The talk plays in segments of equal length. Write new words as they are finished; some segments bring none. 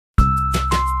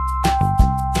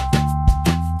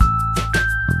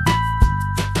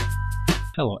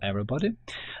Hello everybody!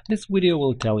 This video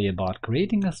will tell you about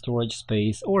creating a storage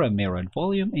space or a mirrored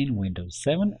volume in Windows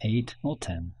 7, 8 or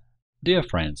 10. Dear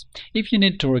friends, if you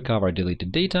need to recover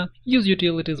deleted data, use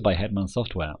Utilities by Hetman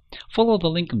Software. Follow the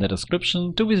link in the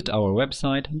description to visit our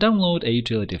website, download a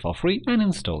utility for free and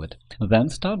install it. Then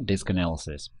start disk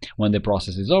analysis. When the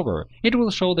process is over, it will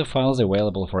show the files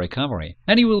available for recovery,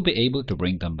 and you will be able to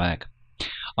bring them back.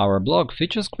 Our blog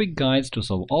features quick guides to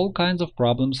solve all kinds of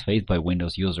problems faced by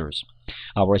Windows users.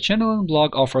 Our channel and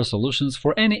blog offer solutions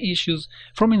for any issues,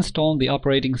 from installing the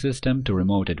operating system to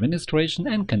remote administration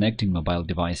and connecting mobile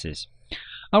devices.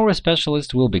 Our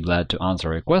specialists will be glad to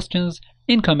answer your questions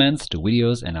in comments to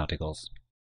videos and articles.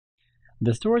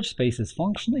 The Storage Spaces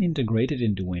function integrated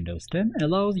into Windows 10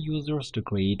 allows users to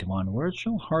create one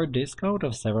virtual hard disk out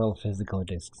of several physical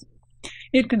disks.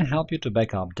 It can help you to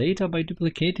back up data by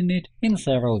duplicating it in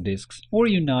several disks, or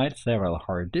unite several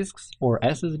hard disks or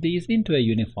SSDs into a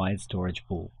unified storage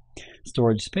pool.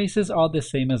 Storage spaces are the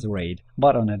same as RAID,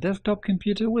 but on a desktop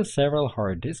computer with several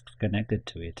hard disks connected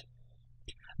to it.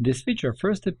 This feature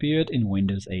first appeared in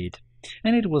Windows 8,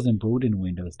 and it was improved in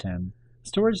Windows 10.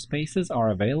 Storage spaces are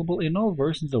available in all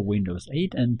versions of Windows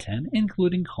 8 and 10,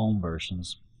 including home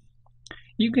versions.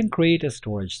 You can create a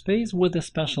storage space with a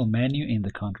special menu in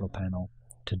the control panel.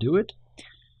 To do it,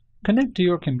 connect to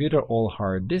your computer all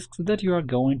hard disks that you are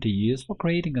going to use for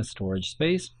creating a storage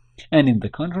space, and in the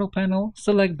control panel,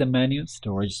 select the menu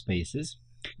Storage Spaces,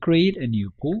 create a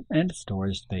new pool and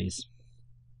storage space.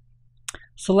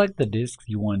 Select the disks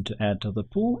you want to add to the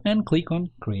pool and click on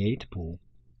Create Pool.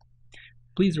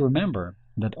 Please remember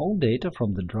that all data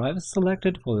from the drives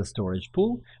selected for the storage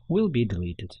pool will be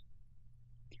deleted.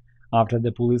 After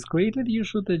the pool is created, you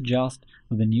should adjust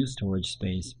the new storage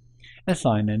space.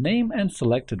 Assign a name and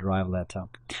select a drive letter.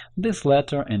 This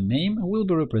letter and name will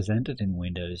be represented in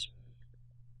Windows.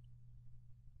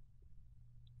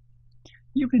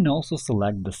 You can also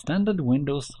select the standard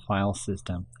Windows file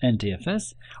system,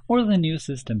 NTFS, or the new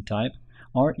system type,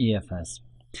 REFS.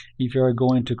 If you are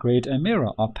going to create a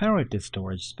mirror or parity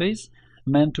storage space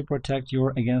meant to protect you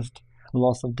against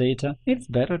loss of data, it's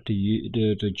better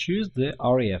to choose the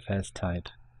REFS type.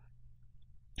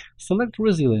 Select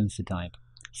Resiliency type: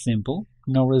 Simple,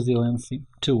 no resiliency,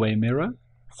 two-way mirror,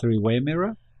 three-way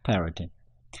mirror, parity.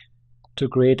 To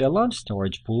create a large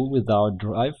storage pool without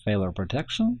drive failure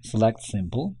protection, select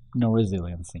Simple, no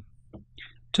resiliency.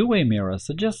 Two-way mirror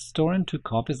suggests storing 2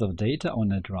 copies of data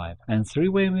on a drive, and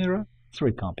three-way mirror,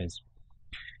 3 copies.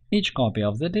 Each copy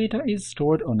of the data is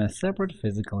stored on a separate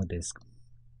physical disk.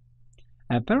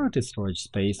 A parity storage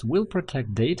space will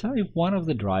protect data if one of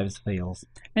the drives fails,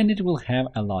 and it will have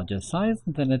a larger size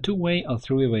than a two-way or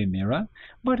three-way mirror,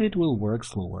 but it will work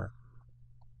slower.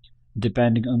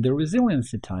 Depending on the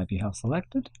resiliency type you have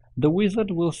selected, the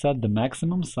wizard will set the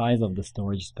maximum size of the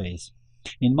storage space.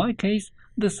 In my case,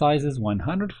 the size is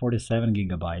 147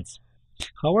 GB.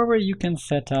 However, you can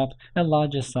set up a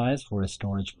larger size for a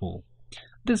storage pool.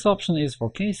 This option is for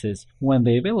cases when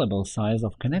the available size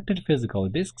of connected physical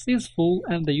disks is full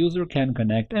and the user can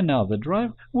connect another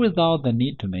drive without the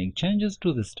need to make changes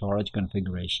to the storage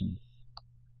configuration.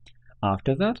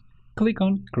 After that, click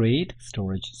on Create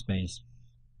Storage Space.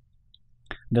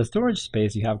 The storage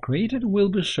space you have created will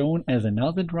be shown as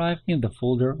another drive in the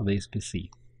folder This PC.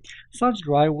 Such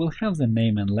drive will have the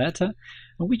name and letter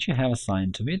which you have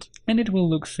assigned to it, and it will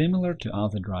look similar to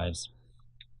other drives.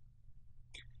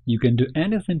 You can do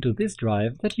anything to this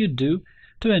drive that you do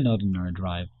to an ordinary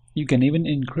drive. You can even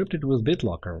encrypt it with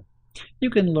BitLocker.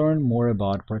 You can learn more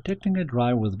about protecting a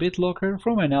drive with BitLocker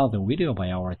from another video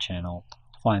by our channel.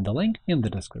 Find the link in the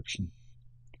description.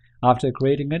 After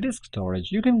creating a disk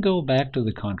storage, you can go back to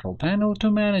the control panel to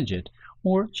manage it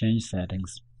or change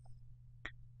settings.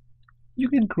 You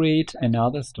can create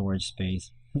another storage space.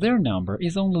 Their number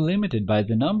is only limited by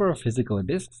the number of physical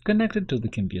disks connected to the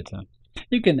computer.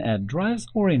 You can add drives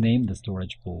or rename the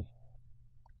storage pool.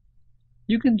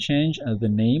 You can change the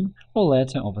name or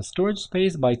letter of a storage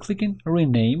space by clicking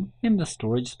Rename in the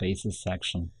Storage Spaces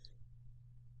section.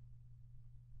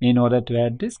 In order to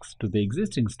add disks to the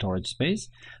existing storage space,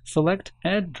 select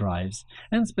Add Drives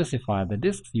and specify the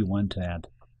disks you want to add.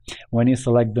 When you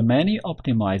select the menu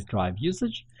Optimize Drive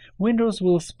Usage, Windows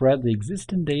will spread the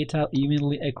existing data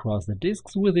evenly across the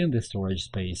disks within the storage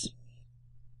space.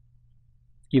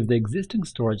 If the existing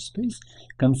storage space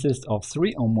consists of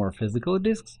 3 or more physical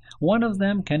disks, one of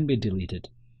them can be deleted.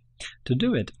 To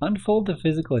do it, unfold the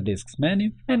Physical Disks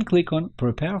menu and click on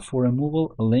Prepare for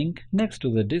Removal link next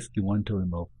to the disk you want to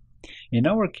remove. In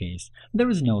our case, there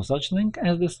is no such link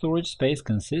as the storage space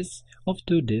consists of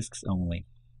 2 disks only.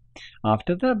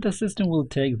 After that, the system will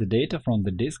take the data from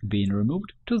the disk being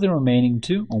removed to the remaining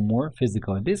 2 or more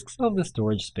physical disks of the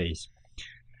storage space.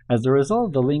 As a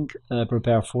result, the link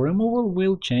 "Prepare for removal"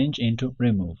 will change into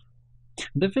 "Remove."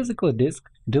 The physical disk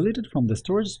deleted from the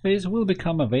storage space will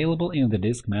become available in the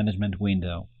disk management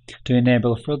window. To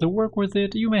enable further work with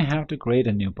it, you may have to create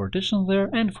a new partition there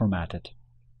and format it.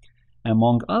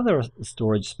 Among other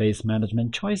storage space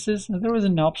management choices, there is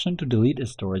an option to delete a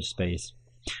storage space.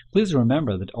 Please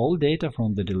remember that all data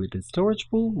from the deleted storage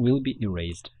pool will be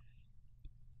erased.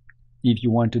 If you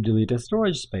want to delete a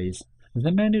storage space,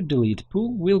 the menu Delete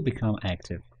Pool will become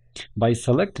active. By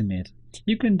selecting it,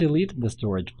 you can delete the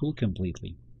storage pool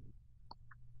completely.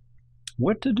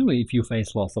 What to do if you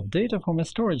face loss of data from a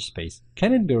storage space?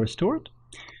 Can it be restored?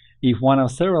 If one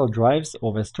of several drives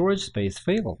of a storage space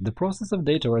fail, the process of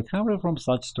data recovery from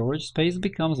such storage space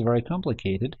becomes very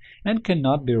complicated and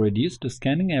cannot be reduced to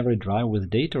scanning every drive with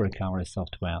data recovery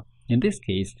software. In this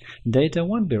case, data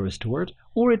won't be restored,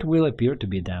 or it will appear to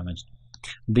be damaged.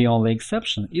 The only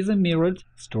exception is a mirrored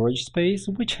storage space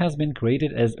which has been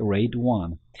created as RAID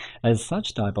 1, as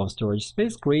such type of storage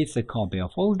space creates a copy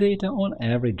of all data on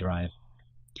every drive.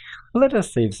 Let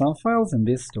us save some files in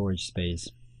this storage space.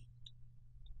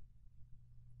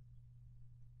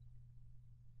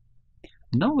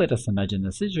 Now let us imagine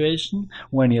a situation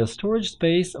when your storage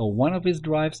space or one of its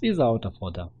drives is out of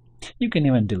order. You can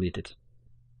even delete it.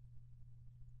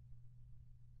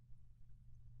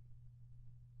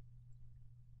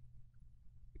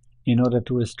 In order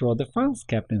to restore the files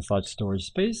kept in such storage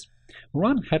space,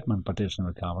 run Hetman Partition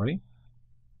Recovery.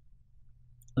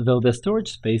 Though the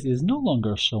storage space is no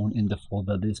longer shown in the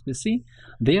folder DiskPC,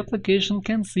 the application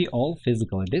can see all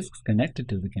physical disks connected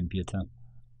to the computer.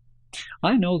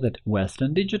 I know that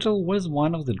Western Digital was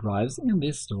one of the drives in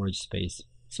this storage space,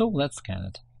 so let's scan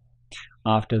it.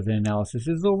 After the analysis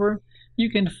is over,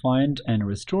 you can find and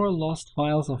restore lost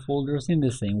files or folders in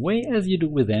the same way as you do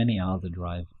with any other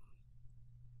drive.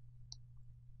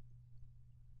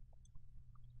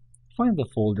 Find the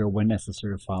folder where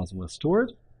necessary files were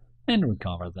stored and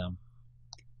recover them.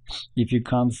 If you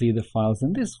can't see the files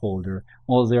in this folder,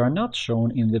 or they are not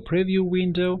shown in the preview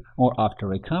window or after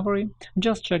recovery,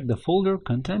 just check the folder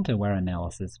Content-Aware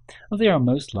Analysis. They are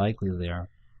most likely there.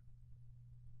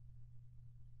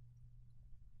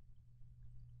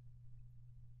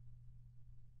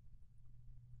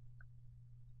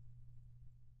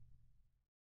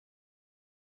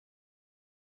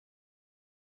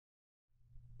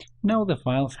 Now the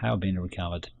files have been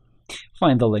recovered.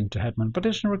 Find the link to Hetman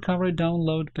Partition Recovery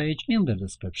download page in the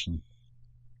description.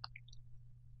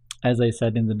 As I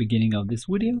said in the beginning of this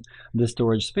video, the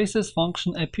storage spaces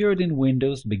function appeared in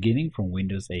Windows beginning from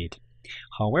Windows 8.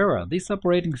 However, this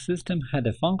operating system had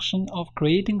a function of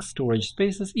creating storage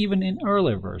spaces even in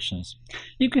earlier versions.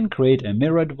 You can create a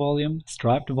mirrored volume,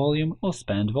 striped volume, or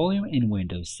spanned volume in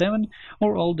Windows 7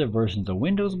 or older versions of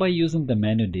Windows by using the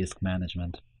menu Disk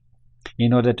Management.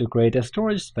 In order to create a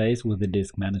storage space with the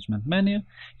Disk Management menu,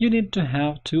 you need to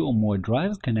have 2 or more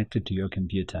drives connected to your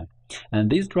computer, and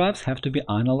these drives have to be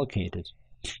unallocated.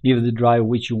 If the drive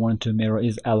which you want to mirror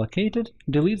is allocated,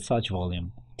 delete such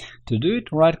volume. To do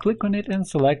it, right-click on it and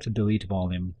select Delete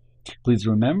Volume. Please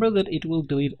remember that it will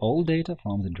delete all data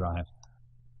from the drive.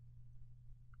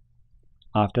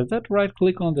 After that,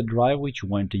 right-click on the drive which you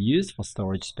want to use for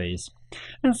storage space,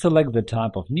 and select the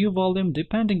type of new volume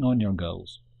depending on your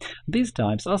goals. These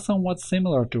types are somewhat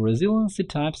similar to resiliency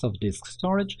types of disk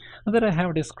storage that I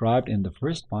have described in the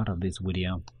first part of this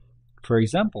video. For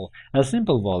example, a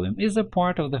simple volume is a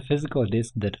part of the physical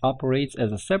disk that operates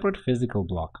as a separate physical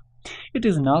block. It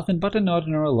is nothing but an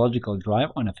ordinary logical drive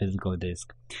on a physical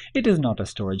disk. It is not a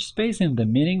storage space in the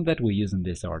meaning that we use in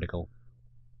this article.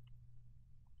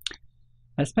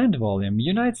 A spanned volume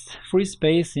unites free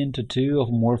space into 2 or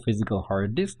more physical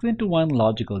hard disks into one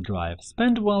logical drive.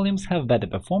 Spanned volumes have better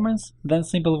performance than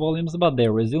simple volumes, but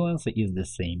their resiliency is the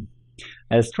same.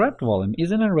 A striped volume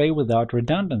is an array without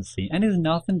redundancy and is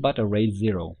nothing but a RAID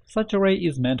 0. Such array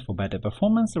is meant for better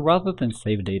performance rather than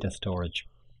safe data storage.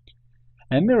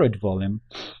 A mirrored volume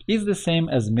is the same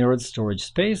as mirrored storage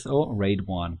space or RAID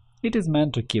 1. It is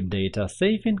meant to keep data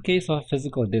safe in case of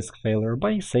physical disk failure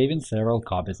by saving several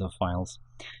copies of files.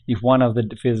 If one of the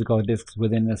physical disks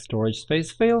within a storage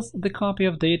space fails, the copy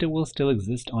of data will still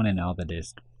exist on another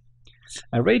disk.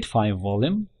 A RAID 5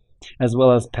 volume, as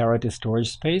well as parity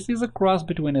storage space, is a cross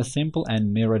between a simple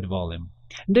and mirrored volume.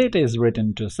 Data is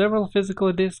written to several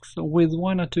physical disks with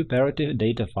 1 or 2 parity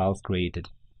data files created.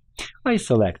 I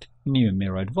select New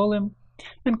Mirrored Volume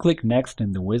and click Next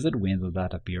in the wizard window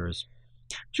that appears.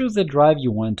 Choose the drive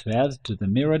you want to add to the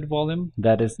mirrored volume,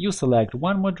 that is, you select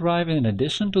one more drive in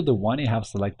addition to the one you have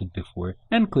selected before,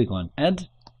 and click on Add,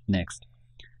 Next.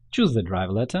 Choose the drive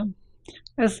letter,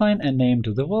 assign a name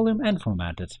to the volume and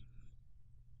format it.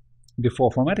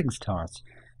 Before formatting starts,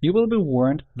 you will be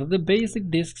warned that the basic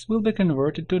disks will be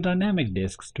converted to dynamic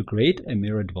disks to create a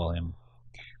mirrored volume.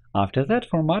 After that,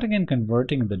 formatting and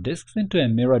converting the disks into a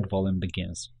mirrored volume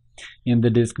begins. In the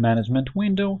Disk Management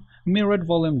window, mirrored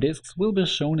volume disks will be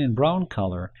shown in brown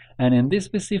color and in this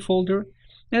PC folder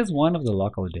as one of the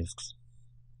local disks.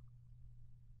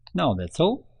 Now that's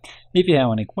all. If you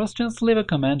have any questions, leave a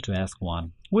comment to ask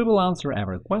one. We will answer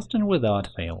every question without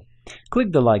fail.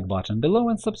 Click the like button below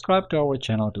and subscribe to our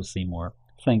channel to see more.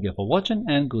 Thank you for watching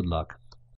and good luck!